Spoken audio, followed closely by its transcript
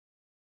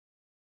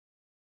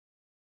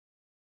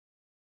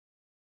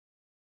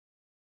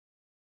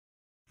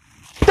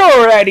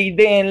Alrighty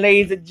then,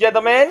 ladies and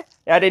gentlemen.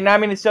 I did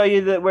not mean to show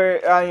you that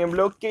where I am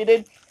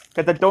located,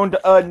 because I don't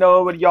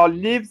know where y'all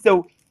live.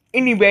 So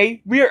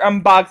anyway, we are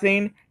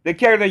unboxing the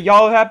character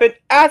y'all have been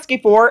asking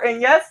for,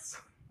 and yes,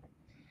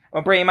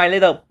 I'm bringing my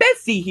little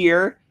bestie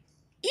here,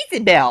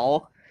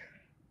 Isabelle.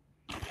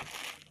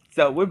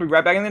 So we'll be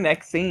right back in the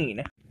next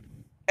scene.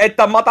 It's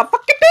the motherfucking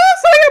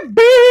Bestie,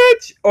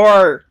 bitch!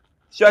 Or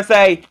should I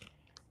say,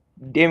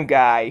 dim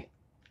guy?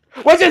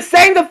 What's the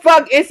same the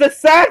fuck? It's the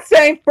exact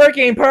same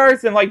freaking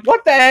person. Like,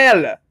 what the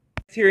hell?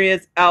 Here he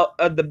is out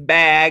of the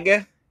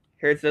bag.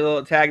 Here's the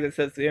little tag that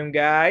says dim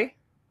guy.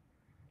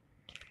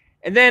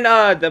 And then,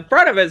 the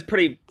front of it is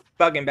pretty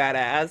fucking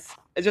badass.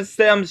 It's just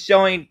them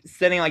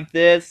sitting like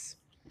this.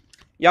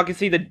 Y'all can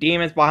see the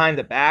demons behind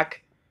the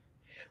back.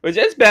 Which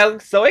Isabelle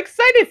so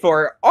excited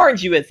for,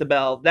 aren't you,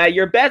 Isabelle? That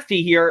your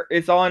bestie here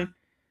is on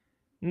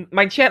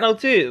my channel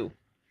too.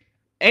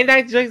 Ain't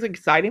that just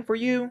exciting for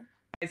you?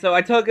 So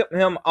I took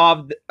him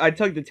off. I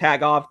took the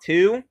tag off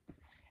too.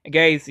 In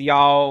case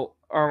y'all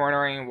are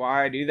wondering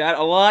why I do that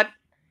a lot,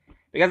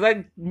 because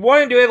I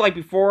want to do it like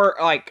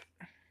before I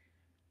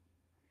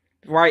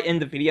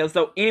end the video.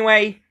 So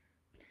anyway,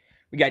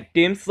 we got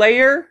Dim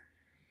Slayer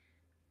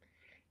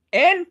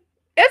and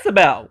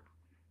Isabelle.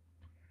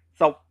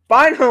 So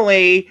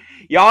finally,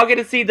 y'all get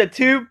to see the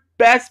two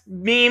best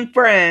meme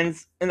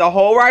friends in the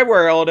whole wide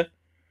world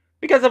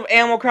because of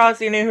Animal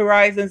Crossing New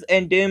Horizons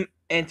and Dim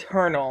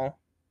Eternal.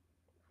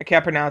 I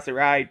can't pronounce it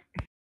right.